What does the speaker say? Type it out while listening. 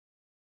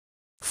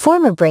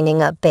Former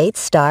Bringing Up Bates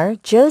star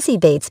Josie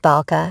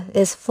Balka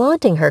is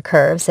flaunting her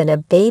curves in a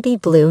baby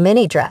blue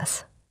mini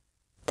dress.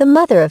 The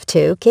mother of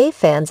two gave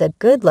fans a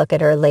good look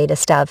at her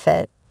latest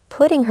outfit,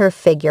 putting her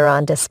figure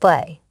on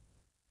display.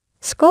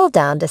 Scroll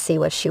down to see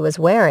what she was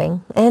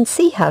wearing and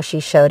see how she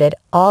showed it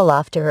all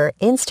off to her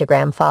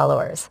Instagram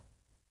followers.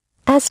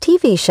 As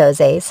TV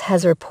show's Ace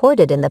has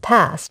reported in the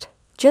past,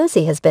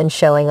 Josie has been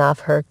showing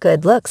off her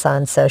good looks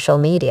on social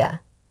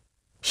media.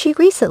 She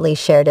recently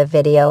shared a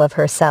video of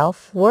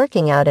herself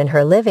working out in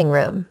her living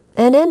room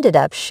and ended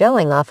up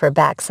showing off her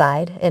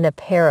backside in a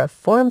pair of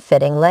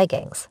form-fitting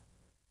leggings.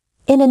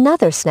 In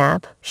another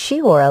snap,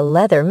 she wore a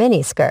leather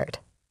miniskirt.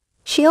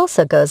 She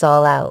also goes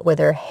all out with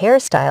her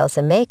hairstyles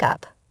and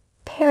makeup,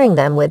 pairing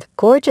them with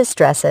gorgeous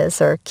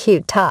dresses or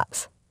cute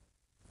tops.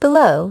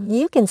 Below,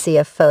 you can see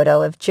a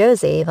photo of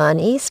Josie on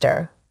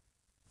Easter.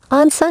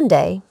 On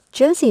Sunday,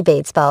 Josie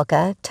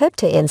Balka took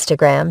to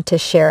Instagram to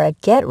share a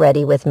Get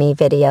Ready With Me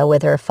video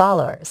with her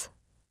followers.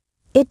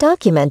 It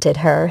documented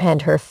her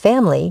and her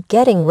family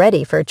getting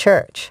ready for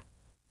church.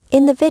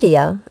 In the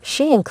video,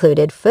 she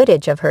included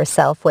footage of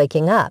herself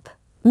waking up,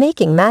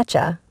 making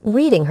matcha,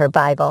 reading her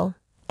Bible,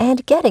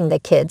 and getting the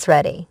kids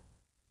ready.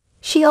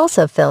 She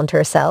also filmed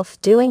herself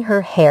doing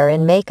her hair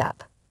and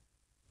makeup.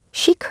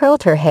 She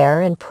curled her hair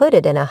and put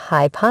it in a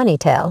high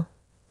ponytail,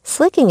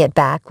 slicking it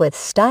back with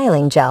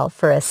styling gel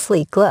for a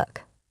sleek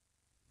look.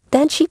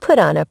 Then she put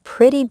on a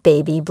pretty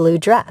baby blue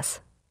dress.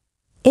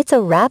 It's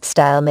a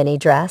wrap-style mini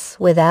dress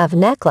with a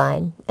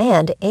neckline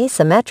and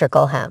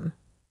asymmetrical hem.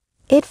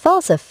 It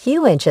falls a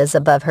few inches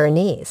above her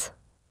knees.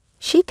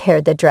 She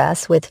paired the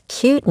dress with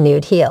cute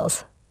nude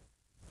heels.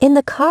 In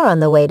the car on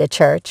the way to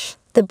church,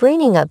 the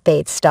Bringing Up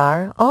Bates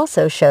star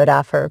also showed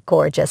off her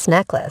gorgeous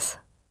necklace.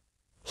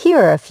 Here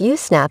are a few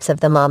snaps of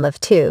the mom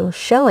of two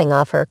showing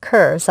off her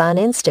curves on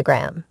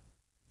Instagram.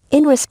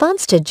 In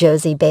response to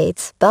Josie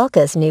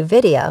Balka's new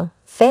video,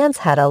 fans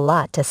had a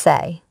lot to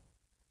say.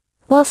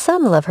 While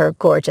some love her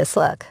gorgeous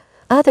look,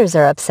 others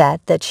are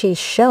upset that she's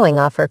showing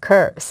off her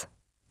curves.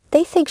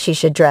 They think she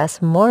should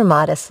dress more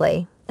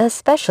modestly,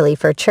 especially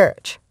for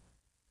church.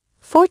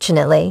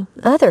 Fortunately,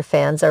 other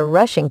fans are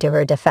rushing to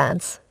her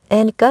defense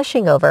and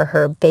gushing over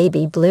her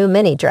baby blue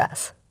mini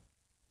dress.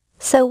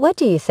 So what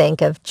do you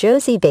think of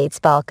Josie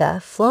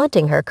Balka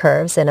flaunting her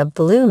curves in a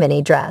blue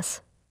mini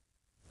dress?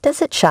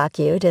 Does it shock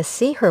you to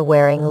see her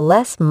wearing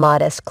less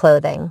modest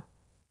clothing?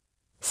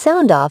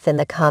 Sound off in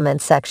the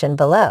comments section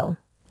below,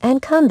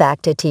 and come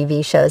back to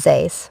TV show's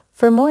Ace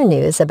for more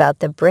news about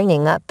the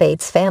Bringing Up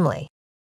Bates family.